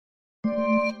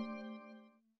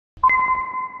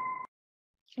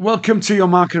Welcome to your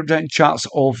market update and charts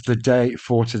of the day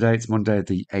for today. It's Monday,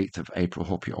 the 8th of April.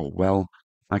 Hope you're all well.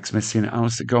 Mike Smith, senior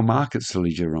analyst at Go Markets, to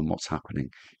lead you around what's happening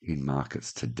in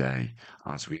markets today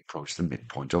as we approach the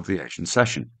midpoint of the Asian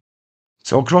session.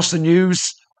 So across the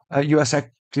news, US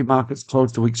equity markets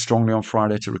closed the week strongly on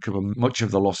Friday to recover much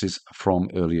of the losses from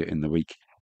earlier in the week.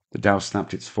 The Dow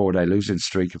snapped its 4-day losing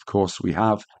streak. Of course, we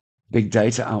have big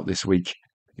data out this week.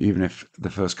 Even if the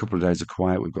first couple of days are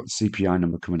quiet, we've got the CPI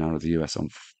number coming out of the US on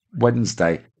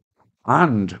Wednesday,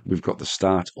 and we've got the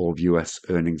start of US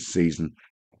earnings season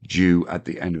due at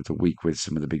the end of the week with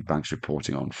some of the big banks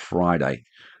reporting on Friday.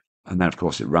 And then, of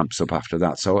course, it ramps up after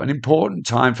that. So an important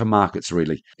time for markets,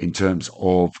 really, in terms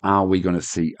of are we going to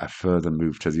see a further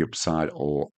move to the upside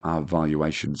or are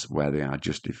valuations where they are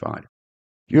justified?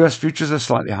 US futures are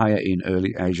slightly higher in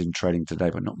early Asian trading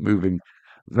today, but not moving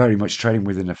very much, trading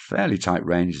within a fairly tight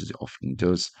range, as it often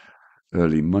does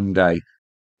early Monday.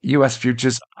 US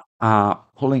futures are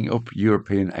pulling up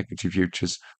European equity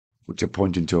futures, which are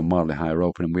pointing to a mildly higher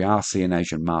open. And we are seeing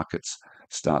Asian markets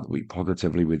start the week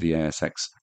positively, with the ASX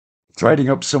trading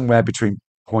up somewhere between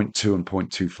 0.2 and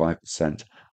 0.25%,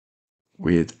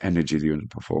 with energy the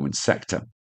underperforming sector.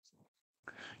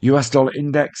 US dollar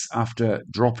index, after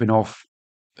dropping off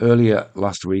earlier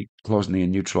last week, closing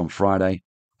in neutral on Friday,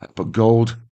 but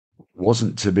gold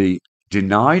wasn't to be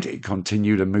denied. It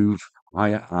continued to move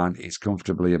higher and is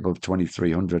comfortably above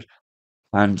 2,300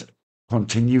 and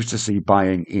continues to see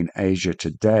buying in Asia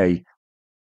today.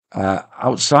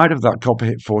 Outside of that, copper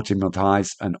hit 14-month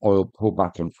highs and oil pulled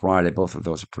back on Friday. Both of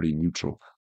those are pretty neutral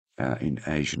in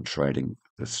Asian trading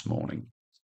this morning.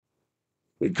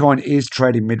 Bitcoin is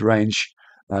trading mid-range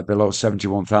below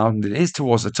 71,000. It is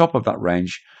towards the top of that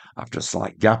range after a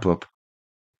slight gap up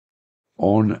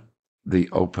on the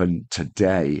open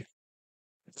today.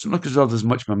 It doesn't look as though there's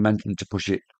much momentum to push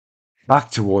it back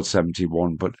towards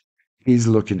 71, but is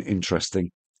looking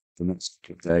interesting. The next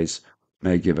couple of days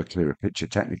may give a clearer picture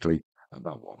technically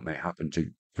about what may happen to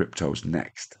cryptos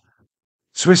next.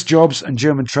 Swiss jobs and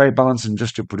German trade balance and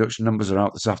industrial production numbers are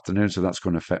out this afternoon, so that's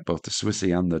going to affect both the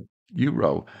Swissy and the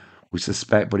euro, we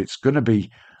suspect, but it's going to be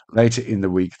later in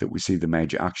the week that we see the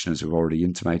major action, as we've already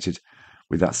intimated,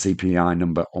 with that CPI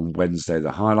number on Wednesday,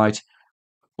 the highlight.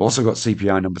 Also got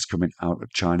CPI numbers coming out of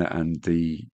China and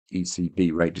the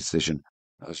ECB rate decision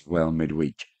as well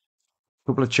midweek.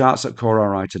 A couple of charts at Core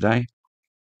RI today.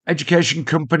 Education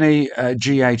company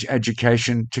GH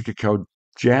Education, ticker code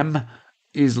GEM,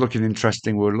 is looking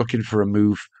interesting. We're looking for a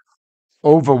move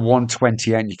over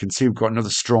 128. You can see we've got another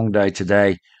strong day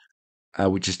today,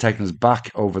 which has taken us back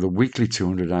over the weekly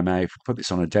 200 MA. If we put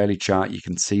this on a daily chart, you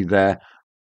can see there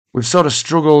we've sort of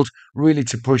struggled really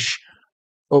to push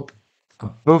up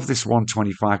above this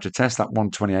 125 to test that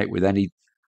 128 with any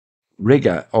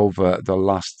rigor over the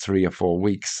last 3 or 4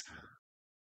 weeks.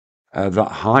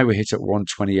 That high we hit at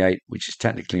 128, which is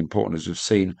technically important, as we've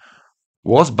seen,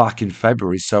 was back in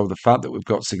February. So the fact that we've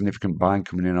got significant buying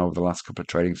coming in over the last couple of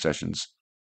trading sessions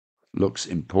looks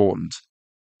important.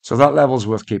 So that level's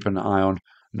worth keeping an eye on,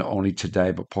 not only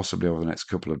today, but possibly over the next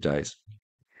couple of days.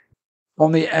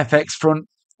 On the FX front,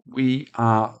 we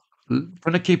are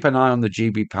going to keep an eye on the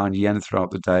GBP yen throughout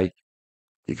the day.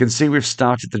 You can see we've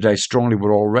started the day strongly.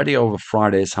 We're already over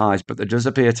Friday's highs, but there does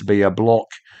appear to be a block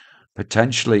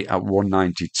potentially at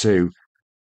 192.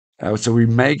 So we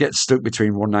may get stuck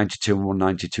between 192 and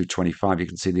 192.25. You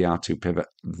can see the R2 pivot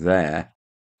there.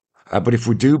 But if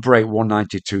we do break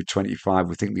 192.25,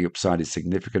 we think the upside is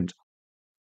significant.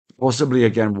 Possibly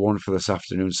again one for this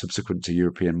afternoon, subsequent to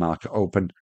European market open.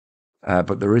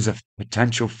 But there is a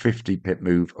potential 50 pip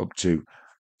move up to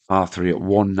R3 at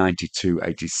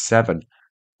 192.87.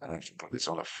 If you put this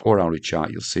on a 4-hourly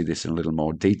chart, you'll see this in a little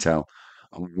more detail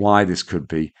on why this could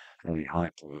be a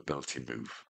high probability move.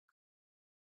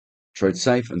 Trade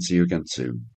safe and see you again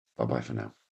soon. Bye-bye for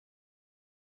now.